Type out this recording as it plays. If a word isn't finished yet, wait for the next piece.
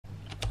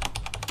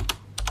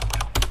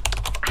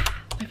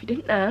if you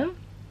didn't know,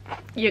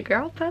 your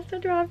girl passed the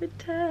driving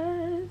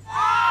test.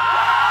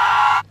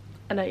 I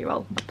know you're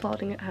all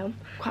applauding at home.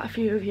 Quite a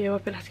few of you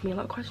have been asking me a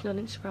lot of questions on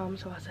Instagram,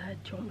 so I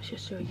said, do you want me to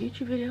just do a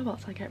YouTube video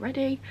whilst I get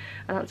ready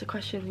and answer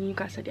questions? And you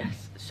guys said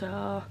yes.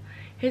 So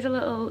here's a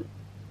little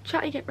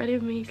chatty get ready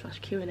with me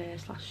 / Q&A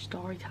 /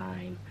 story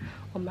time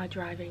on my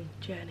driving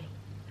journey.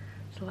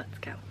 So let's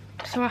go.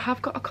 So I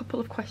have got a couple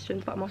of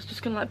questions, but I'm also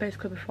just gonna, like,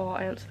 basically before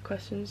I answer the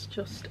questions,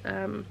 just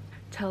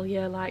tell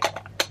you like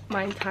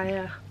my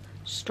entire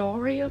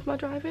story of my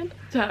driving.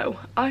 So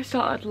I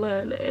started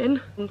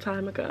learning a long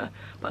time ago,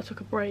 but I took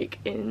a break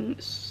in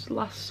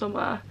last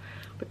summer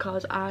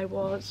because I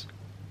was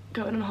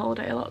going on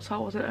holiday a lot, so I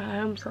wasn't at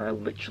home, so I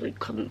literally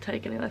couldn't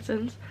take any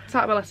lessons. I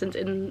started my lessons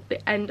in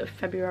the end of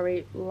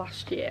February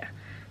last year,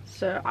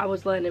 so I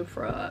was learning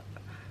for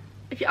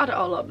if you add it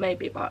all up,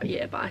 maybe about a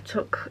year, but I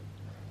took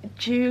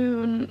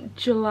June,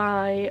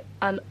 July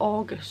and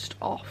August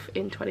off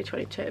in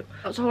 2022.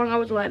 That's how long I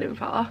was learning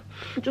for.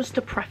 Just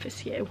to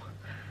preface you,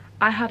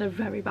 I had a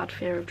very bad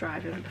fear of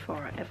driving before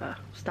I ever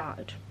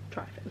started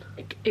driving.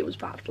 Like, it was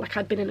bad. Like,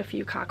 I'd been in a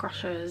few car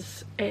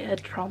crashes. It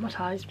had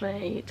traumatised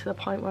me to the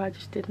point where I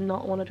just did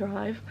not want to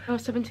drive. I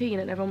was 17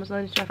 and everyone was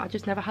learning to drive. I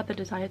just never had the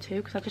desire to,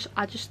 because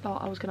I just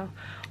thought I was gonna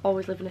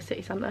always live in a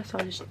city centre, so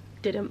I just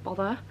didn't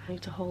bother. I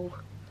moved to Hull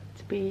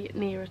to be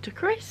nearer to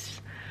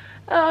Chris,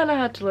 and I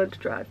had to learn to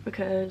drive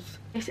because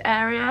this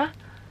area,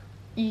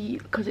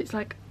 because it's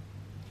like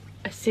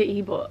a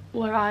city, but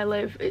where I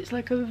live it's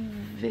like a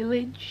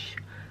village,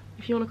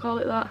 if you want to call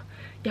it that.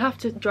 You have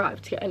to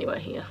drive to get anywhere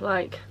here,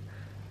 like,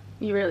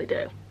 you really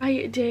do.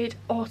 I did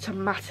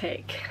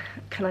automatic,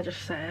 can I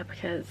just say,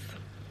 because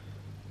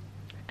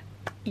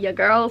your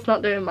girl's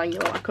not doing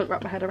manual. I couldn't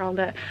wrap my head around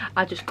it.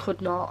 I just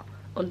could not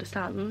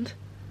understand.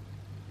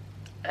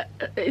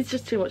 It's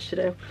just too much to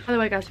do. By the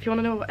way guys, if you want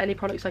to know what any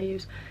products I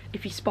use,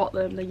 if you spot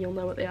them then you'll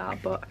know what they are,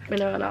 but let me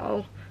know and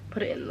I'll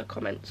put it in the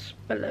comments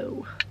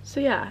below. So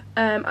yeah,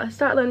 I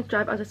started learning to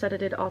drive. As I said, I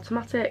did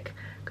automatic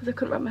because I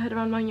couldn't wrap my head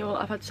around manual.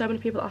 I've had so many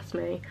people ask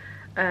me,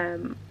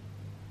 I'm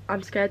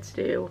scared to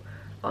do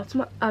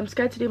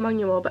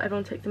manual, but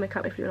everyone takes the mick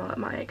at me for doing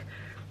automatic.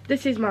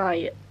 This is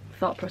my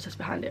thought process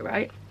behind it,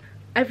 right?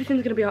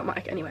 Everything's gonna be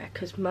automatic anyway,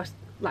 because most,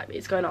 like,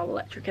 it's going all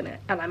electric in it,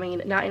 and I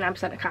mean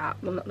 99% of cars,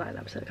 well not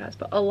 99% of cars,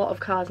 but a lot of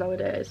cars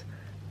nowadays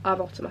are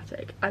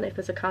automatic. And if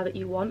there's a car that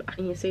you want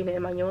and you're seeing it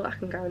in manual, I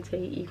can guarantee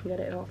you can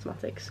get it in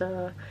automatic.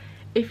 So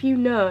if you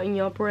know in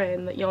your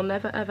brain that you're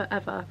never ever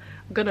ever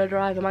gonna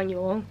drive a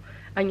manual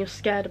and you're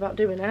scared about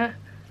doing it,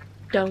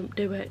 don't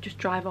do it. Just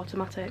drive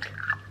automatic.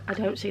 I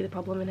don't see the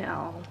problem in it at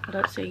all. I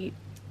don't see,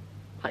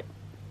 like,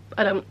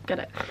 I don't get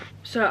it.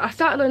 So I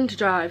started learning to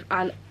drive,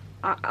 and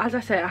as I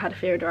say, I had a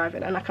fear of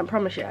driving, and I can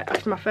promise you,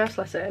 after my first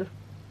lesson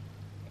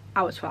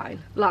I was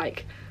fine.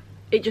 Like,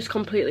 it just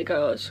completely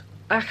goes,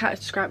 I can't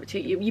describe it to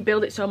you. You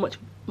build it so much,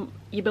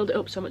 you build it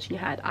up so much in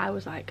your head. I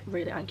was like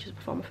really anxious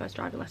before my first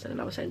driving lesson,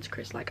 and I was saying to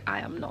Chris, like, I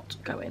am not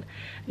going,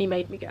 and he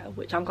made me go,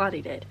 which I'm glad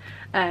he did.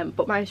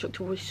 But my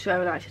instructor was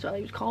so nice as well.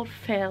 He was called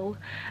Phil.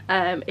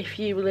 If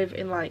you live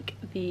in like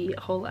the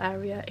Hull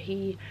area,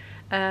 he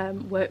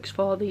works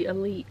for the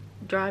Elite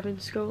Driving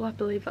School, I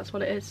believe that's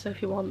what it is. So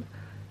if you want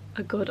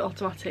a good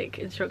automatic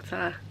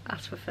instructor,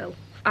 ask for Phil.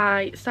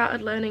 I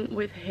started learning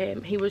with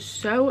him. He was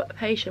so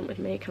patient with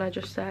me, can I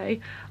just say,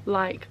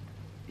 like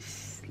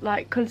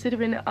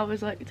considering I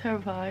was like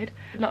terrified.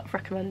 Not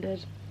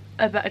recommended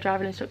a better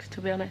driving instructor,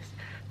 to be honest.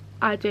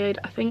 I did,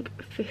 I think,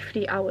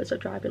 50 hours of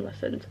driving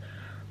lessons.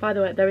 By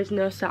the way, there is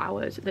no set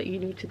hours that you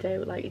need to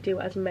do, like, you do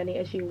as many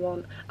as you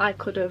want. I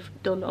could have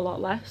done a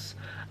lot less,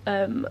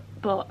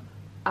 but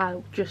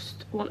I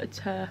just wanted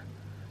to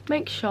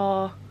make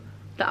sure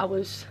that I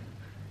was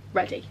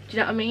ready. Do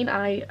you know what I mean?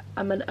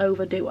 I'm an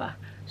overdoer,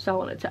 so I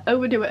wanted to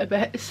overdo it a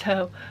bit,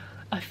 so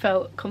I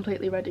felt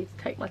completely ready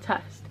to take my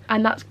test.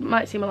 And that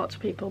might seem a lot to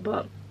people,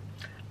 but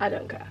I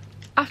don't care.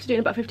 After doing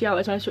about 50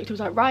 hours, my instructor was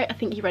like, right, I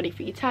think you're ready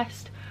for your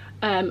test.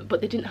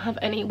 But they didn't have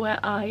any where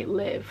I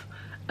live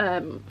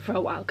for a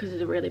while because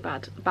there's a really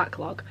bad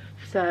backlog.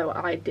 So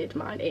I did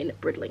mine in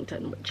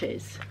Bridlington, which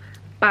is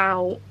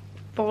about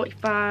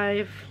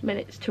 45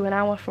 minutes to an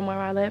hour from where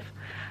I live.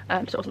 So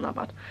it wasn't that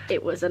bad.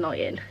 It was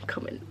annoying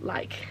coming,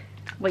 like,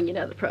 when you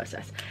know the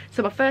process.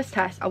 So my first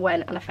test, I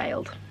went and I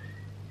failed.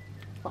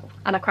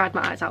 And I cried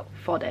my eyes out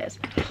for 4 days.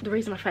 The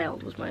reason I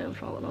failed was my own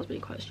fault, and I was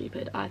being quite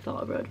stupid. I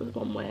thought a road was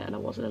one way and I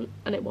wasn't,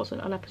 and it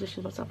wasn't, and I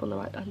positioned myself on the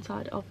right hand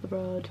side of the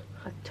road.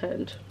 I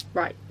turned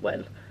right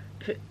when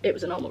it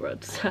was a normal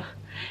road, so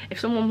if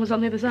someone was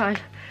on the other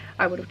side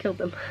I would have killed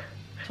them.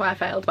 That's why I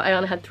failed, but I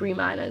only had 3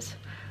 minors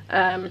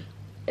in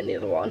the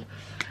other one.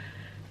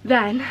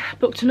 Then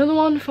booked another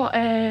one for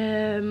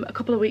a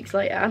couple of weeks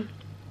later,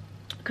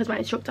 because my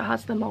instructor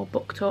has them all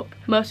booked up.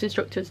 Most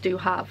instructors do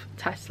have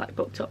tests like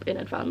booked up in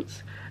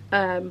advance.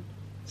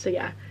 So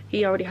yeah,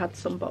 he already had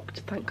some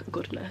booked, thank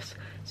goodness.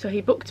 So he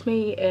booked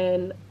me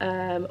in,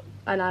 and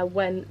I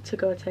went to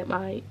go take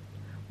my,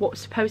 what was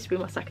supposed to be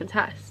my second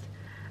test.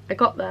 I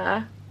got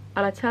there,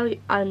 and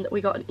and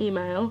we got an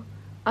email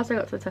as I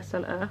got to the test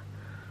centre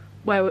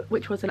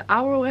which was an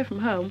hour away from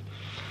home,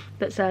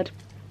 that said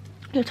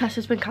your test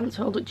has been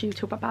cancelled due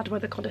to bad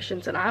weather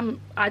conditions. And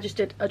I just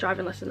did a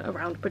driving lesson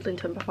around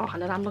Bridlington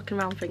beforehand, and I'm looking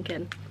around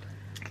thinking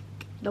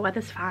the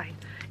weather's fine.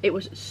 It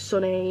was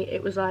sunny.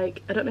 It was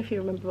like, I don't know if you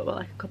remember, but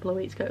like a couple of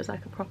weeks ago it was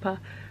like a proper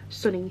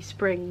sunny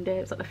spring day.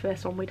 It was like the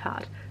first one we'd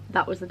had.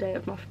 That was the day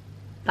of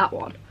that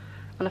one,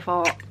 and I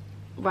thought,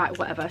 right,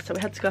 whatever. So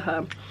we had to go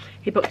home.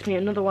 He booked me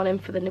another one in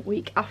for the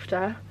week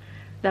after.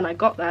 Then I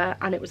got there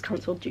and it was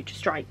cancelled due to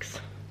strikes.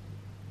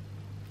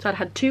 So I'd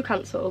had 2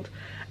 cancelled,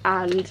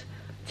 and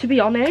to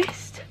be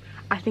honest,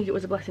 I think it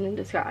was a blessing in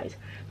disguise,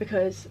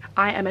 because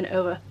I am an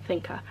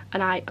overthinker,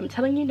 and I am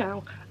telling you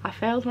now, I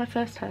failed my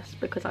first test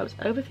because I was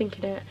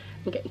overthinking it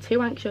and getting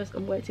too anxious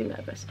and way too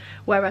nervous.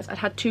 Whereas I'd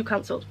had 2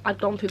 cancelled. I'd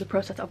gone through the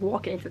process of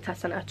walking into the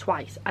test centre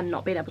twice and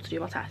not being able to do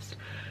my test.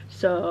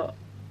 So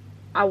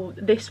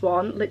this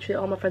one, literally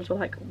all my friends were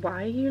like,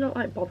 why are you not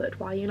like bothered?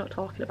 Why are you not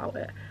talking about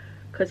it?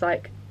 Because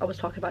like I was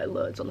talking about it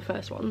loads on the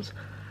first ones.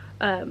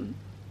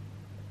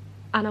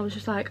 And I was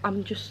just like,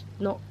 I'm just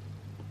not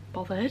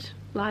bothered.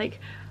 Like,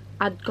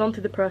 I'd gone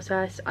through the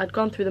process, I'd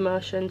gone through the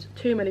motions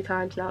too many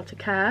times now to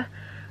care,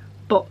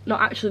 but not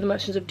actually the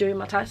motions of doing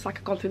my test. Like,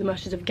 I'd gone through the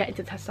motions of getting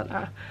to the test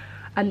centre,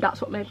 and that's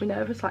what made me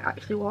nervous, like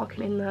actually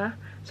walking in there.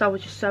 So I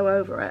was just so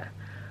over it,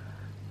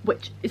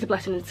 which is a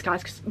blessing in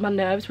disguise, because my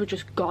nerves were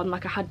just gone.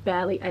 Like, I had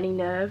barely any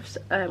nerves,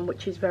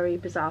 which is very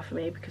bizarre for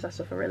me because I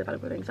suffer really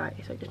bad with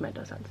anxiety, so it just made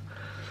no sense.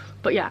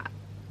 But yeah,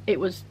 it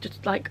was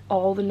just like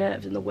all the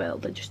nerves in the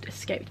world that just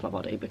escaped my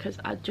body, because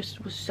I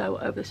just was so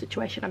over the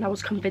situation, and I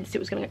was convinced it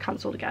was going to get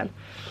cancelled again.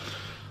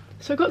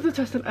 So I got to the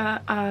test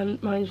centre, and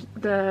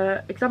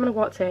the examiner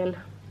walked in,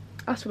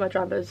 asked for my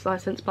driver's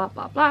licence, blah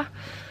blah blah,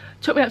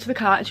 took me out to the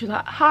car, and she was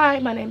like, hi,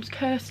 my name's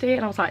Kirsty,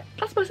 and I was like,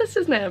 that's my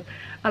sister's name.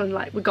 And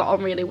like, we got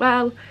on really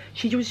well.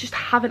 She was just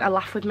having a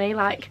laugh with me,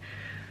 like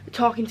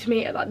talking to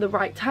me at like the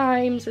right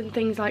times and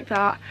things like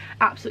that.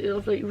 Absolutely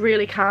lovely,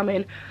 really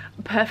calming,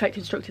 perfect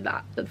instructor,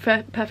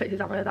 perfect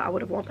examiner that I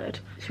would have wanted.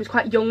 She was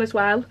quite young as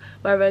well,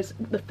 whereas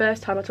the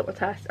first time I took my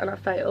test and I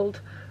failed,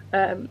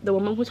 the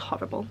woman was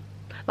horrible,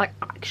 like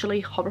actually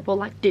horrible,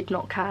 like did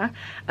not care.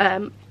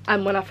 And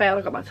when I failed,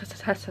 I got my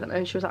test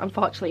and she was like,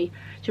 unfortunately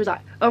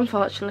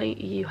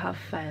you have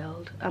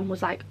failed, and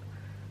was like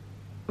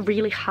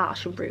really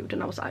harsh and rude.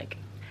 And I was like,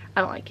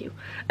 I don't like you.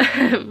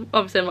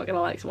 Obviously I'm not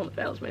gonna like someone that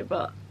fails me,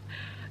 but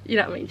you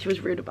know what I mean. She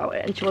was rude about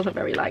it, and she wasn't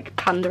very like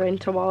pandering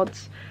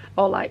towards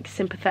or like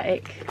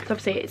sympathetic, because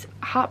obviously it's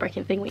a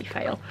heartbreaking thing when you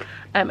fail.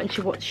 And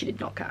she did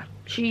not care.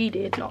 She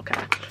did not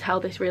care. Tell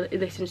this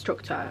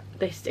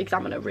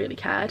examiner really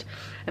cared,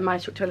 and my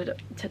instructor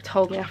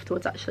told me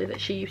afterwards actually that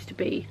she used to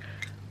be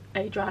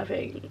a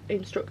driving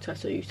instructor,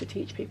 so used to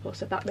teach people,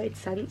 so that made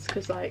sense,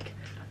 because like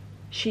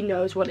she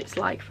knows what it's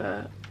like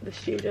for the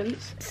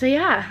students. So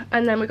yeah,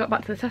 and then we got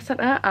back to the test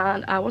centre,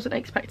 and I wasn't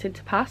expected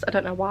to pass. I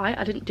don't know why.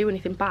 I didn't do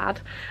anything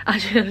bad. I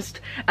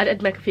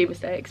did make a few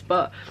mistakes,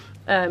 but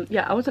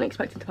yeah, I wasn't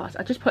expecting to pass.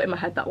 I just put in my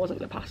head that I wasn't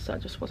going to pass, so I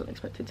just wasn't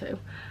expected to.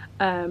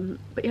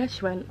 But yeah,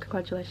 she went,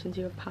 congratulations,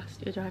 you have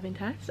passed your driving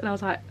test. And I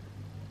was like,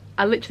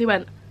 I literally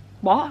went,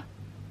 what?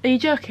 Are you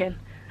joking?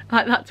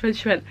 Like, that's when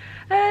she went,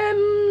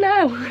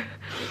 no.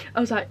 I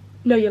was like,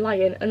 no, you're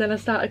lying. And then I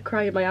started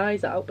crying my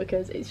eyes out,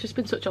 because it's just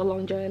been such a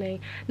long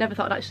journey. Never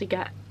thought I'd actually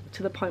get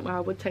to the point where I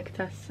would take a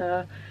test.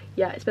 So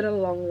yeah, it's been a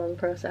long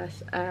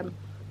process.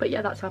 But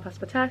yeah, that's how I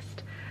passed my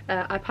test.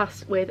 I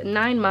passed with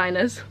 9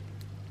 minors,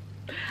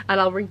 and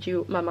I'll read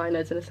you my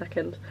minors in a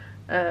second.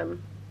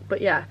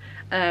 But yeah,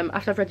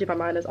 after I've read you my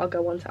minors, I'll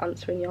go on to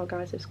answering your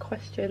guys'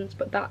 questions.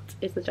 But that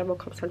is the general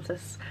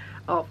consensus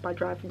of my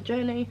driving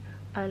journey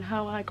and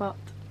how I got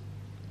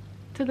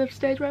to the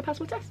stage where I passed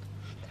my test.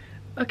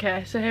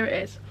 Okay, so here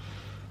it is.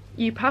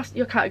 You passed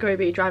your category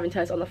B driving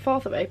test on the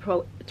 4th of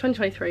April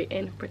 2023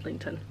 in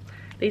Bridlington.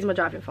 These are my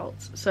driving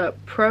faults. So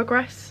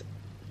progress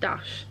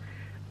dash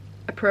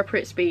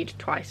appropriate speed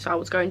twice. So I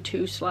was going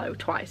too slow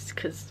twice,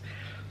 because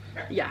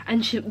yeah,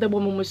 and the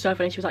woman was so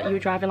funny. She was like, you were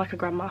driving like a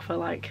grandma for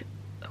like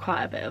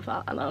quite a bit of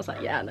that. And I was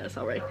like, yeah, no,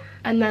 sorry.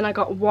 And then I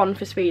got 1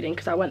 for speeding,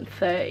 because I went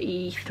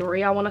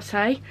 33, I want to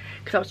say,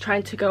 because I was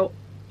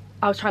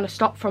trying to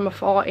stop from a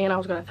 40 and I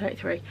was going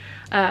 33.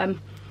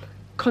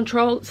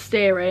 Control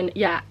steering,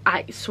 yeah,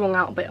 I swung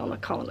out a bit on the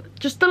corner,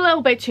 just a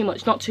little bit too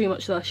much, not too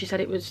much though. She said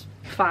it was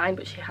fine,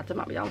 but she had to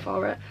mark me down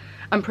for it.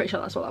 I'm pretty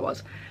sure that's what that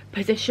was.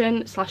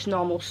 Position /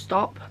 normal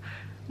stop,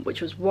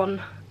 which was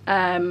 1.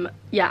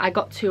 Yeah, I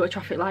got to a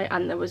traffic light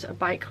and there was a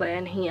bike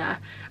lane here,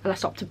 and I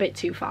stopped a bit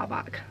too far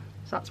back,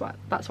 so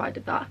that's why I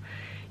did that.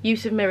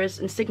 Use of mirrors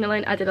and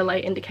signalling, I did a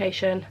late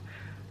indication.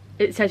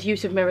 It says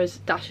use of mirrors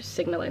dash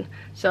signalling,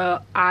 so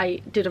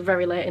I did a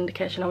very late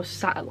indication. I was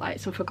sat at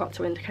lights and forgot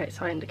to indicate,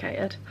 so I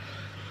indicated.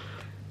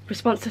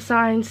 Response to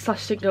signs /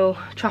 signal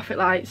traffic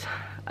lights,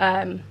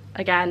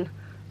 again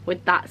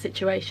with that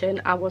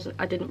situation I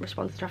didn't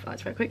respond to traffic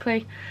lights very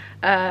quickly.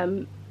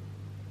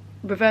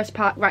 Reverse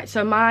park, right,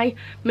 so my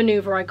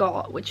manoeuvre I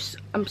got, which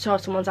I'm sure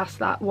someone's asked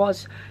that,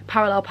 was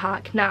parallel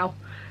park. Now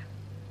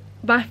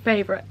my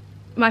favourite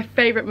my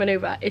favourite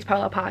manoeuvre is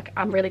parallel park.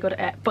 I'm really good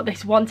at it, but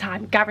this one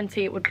time,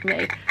 guarantee it would be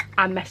me,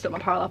 I messed up my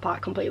parallel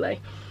park completely.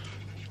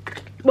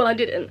 Well, I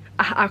didn't.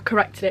 I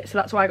corrected it, so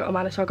that's why I got a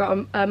minor. So I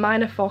got a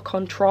minor for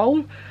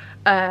control,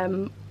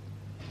 so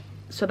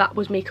that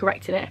was me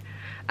correcting it,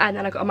 and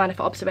then I got a minor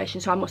for observation,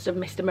 so I must have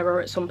missed a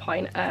mirror at some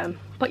point.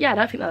 But yeah, I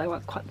don't think that they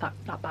were quite that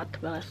bad, to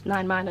be honest.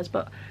 9 minors,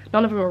 but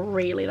none of them are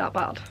really that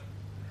bad. Do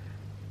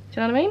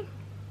you know what I mean?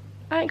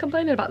 I ain't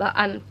complaining about that,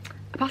 and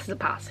a pass is a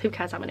pass. Who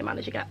cares how many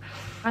minors you get?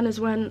 Minors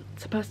weren't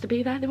supposed to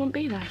be there, they won't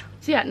be there.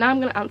 So yeah, now I'm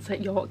going to answer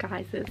your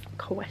guys'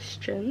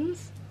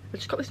 questions. I've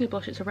just got this new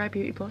blush, it's a Rare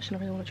Beauty blush and I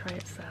really want to try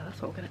it, so that's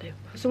what we're going to do.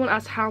 Someone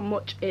asked how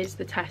much is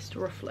the test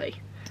roughly.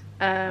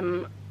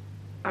 I'm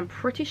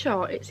pretty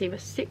sure it's either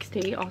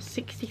 £60 or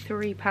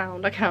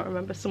 £63, I can't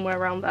remember, somewhere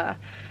around there.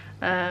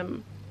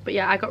 But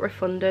yeah, I got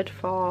refunded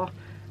for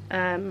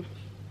a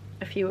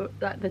few,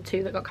 like the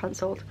 2 that got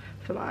cancelled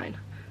for mine.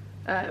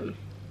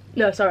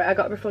 No, sorry, I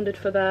got refunded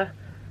for the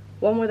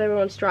one where they were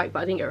on strike, but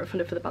I didn't get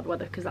refunded for the bad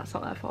weather because that's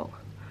not their fault.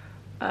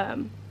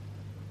 Even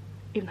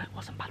though it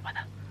wasn't bad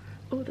weather.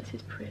 Oh, this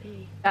is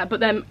pretty. But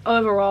then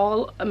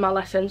overall, my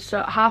lessons,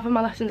 so half of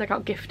my lessons I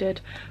got gifted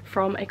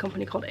from a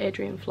company called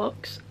Adrian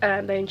Flux.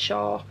 They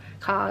insure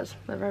cars,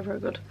 they're very, very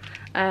good.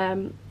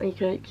 And you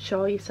can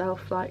insure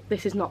yourself, like,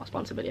 this is not a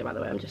sponsored video by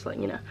the way, I'm just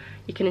letting you know.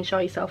 You can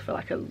insure yourself for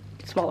like a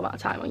small amount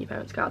of time on your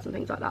parents' cars and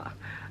things like that.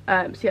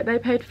 So yeah, they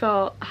paid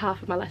for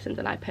half of my lessons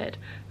and I paid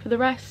for the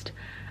rest.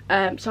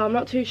 So I'm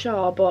not too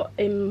sure, but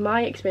in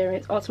my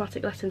experience,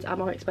 automatic lessons are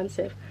more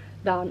expensive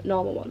than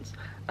normal ones.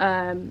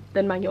 Than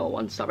manual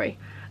ones, sorry.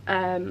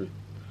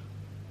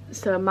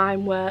 So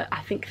mine were,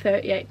 I think,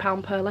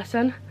 £38 per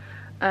lesson.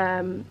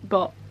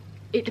 But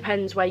it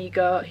depends where you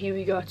go, who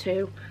you go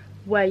to,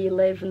 where you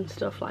live and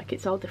stuff. Like,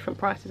 it's all different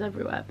prices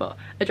everywhere, but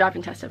a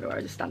driving test everywhere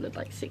is a standard,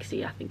 like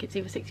 60, I think it's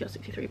either 60 or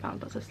 £63,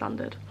 that's a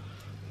standard.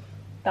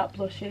 That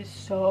blush is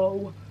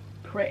so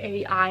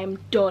pretty. I'm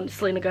done.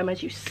 Selena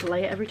Gomez, you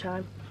slay it every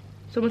time.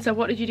 Someone said,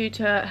 what did you do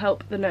to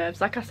help the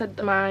nerves? Like I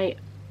said, my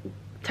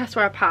test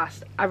where I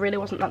passed, I really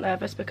wasn't that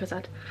nervous because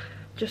I'd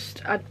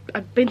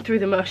been through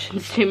the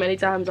motions too many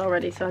times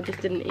already, so I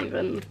just didn't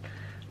even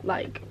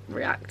like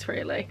react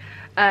really.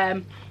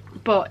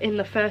 But in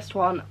the first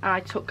one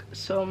I took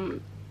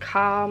some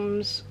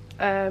calms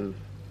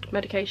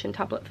medication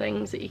tablet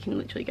things that you can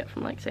literally get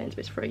from like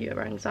Sainsbury's for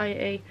your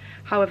anxiety.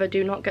 However,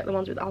 do not get the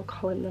ones with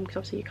alcohol in them because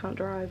obviously you can't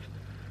drive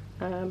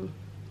when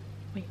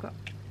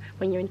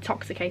you're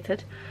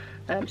intoxicated,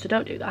 so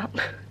don't do that.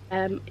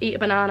 Eat a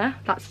banana,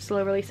 that's a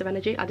slow release of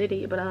energy. I did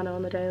eat a banana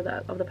on the day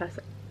of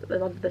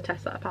the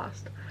test that I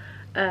passed.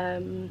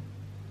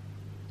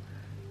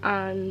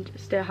 And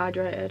stay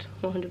hydrated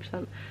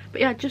 100%.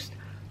 But yeah, just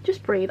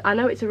breathe. I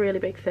know it's a really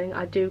big thing,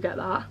 I do get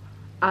that,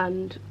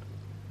 and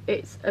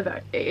it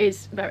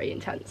is very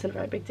intense and a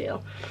very big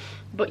deal,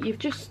 but you've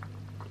just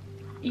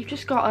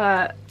got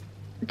to,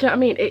 do you know what I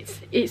mean?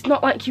 It's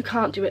not like you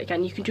can't do it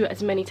again. You can do it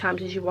as many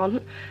times as you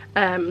want.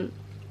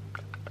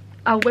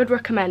 I would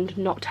recommend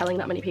not telling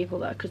that many people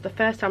though, because the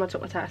first time I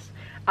took my test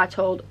I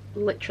told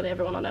literally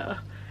everyone I know,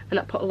 and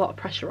that put a lot of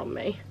pressure on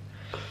me.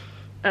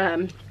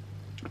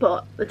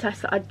 But the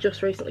test that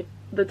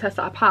the test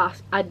that I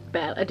passed, I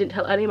didn't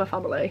tell any of my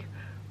family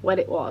when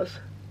it was.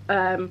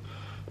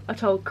 I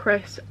told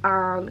Chris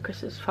and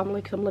Chris's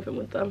family because I'm living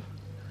with them,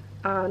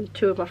 and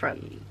 3 of my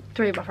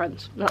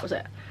friends, and that was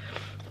it.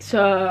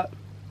 So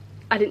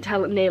I didn't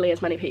tell nearly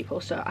as many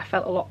people, so I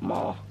felt a lot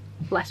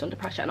less under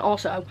pressure. And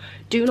also,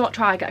 do not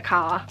try and get a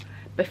car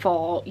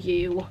before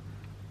you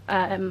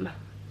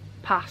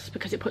pass,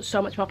 because it puts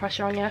so much more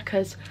pressure on you,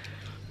 because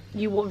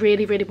you will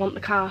really want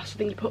the car, so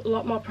then you put a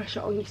lot more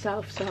pressure on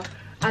yourself. So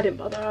I didn't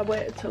bother, I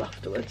waited till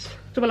afterwards.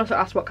 Someone also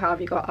asked what car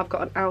have you got. I've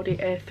got an Audi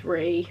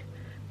A3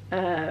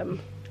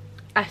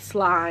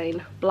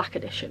 S-Line Black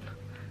Edition.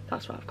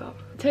 That's what I've got.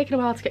 It's taken a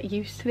while to get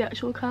used to the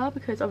actual car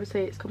because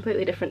obviously it's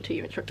completely different to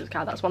your instructor's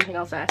car. That's one thing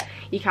I'll say.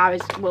 Your car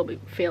will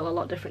feel a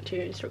lot different to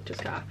your instructor's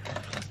car,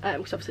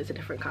 because obviously it's a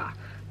different car.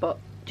 But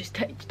just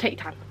take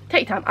time.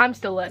 Take time. I'm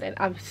still learning.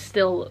 I'm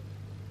still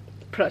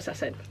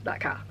processing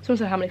that car. Someone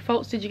said, how many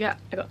faults did you get?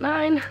 I got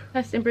 9.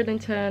 Test in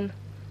Bridlington.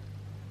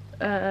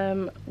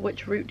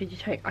 Which route did you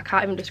take? I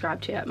can't even describe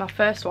to you. My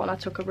first one, I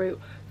took a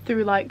route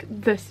through, like,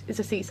 this is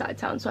a seaside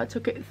town, so I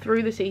took it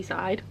through the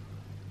seaside,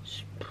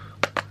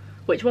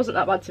 which wasn't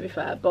that bad to be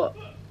fair, but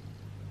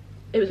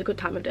it was a good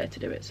time of day to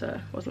do it, so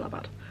it wasn't that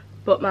bad.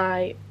 But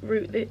my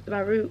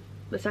route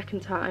the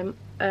second time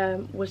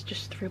was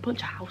just through a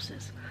bunch of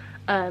houses,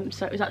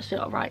 so it was actually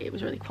alright. It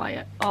was really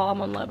quiet. Oh,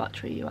 I'm on low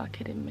battery, you are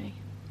kidding me.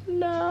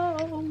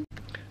 No.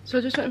 So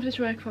I just went for this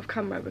work off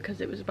camera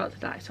because it was about to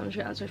die, so I'm just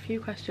going to answer a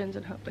few questions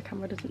and hope the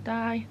camera doesn't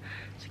die.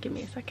 So give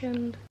me a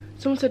second.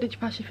 Someone said, did you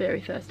pass your theory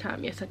first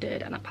time? Yes, I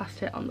did, and I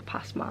passed it on the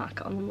pass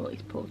mark on the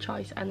multiple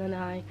choice, and then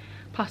I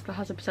passed the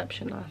hazard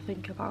perception. I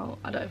think about,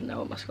 I don't even know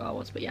what my score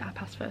was, but yeah, I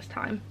passed first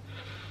time.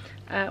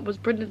 Was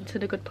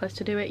Bridlington a good place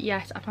to do it?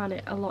 Yes, I found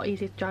it a lot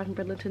easier to drive in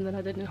Bridlington than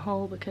I did in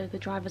Hull because the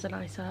drivers are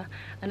nicer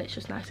and it's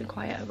just nice and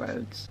quiet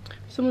roads.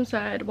 Someone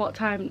said, what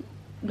time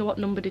what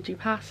number did you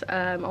pass,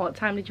 or what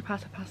time did you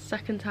pass. I passed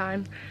second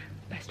time.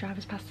 Best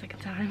drivers pass second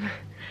time.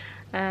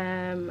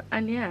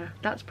 And yeah,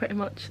 that's pretty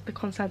much the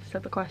consensus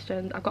of the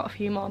questions. I've got a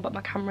few more, but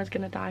my camera's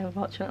gonna die,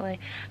 unfortunately.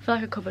 I feel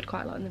like I covered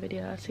quite a lot in the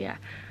video, so yeah.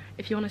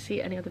 If you want to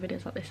see any other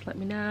videos like this, let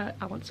me know.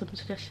 I want some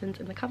suggestions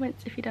in the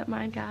comments if you don't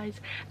mind, guys.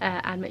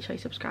 And make sure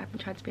you subscribe and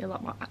try to be a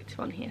lot more active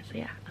on here. So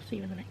yeah, I'll see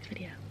you in the next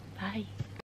video. Bye.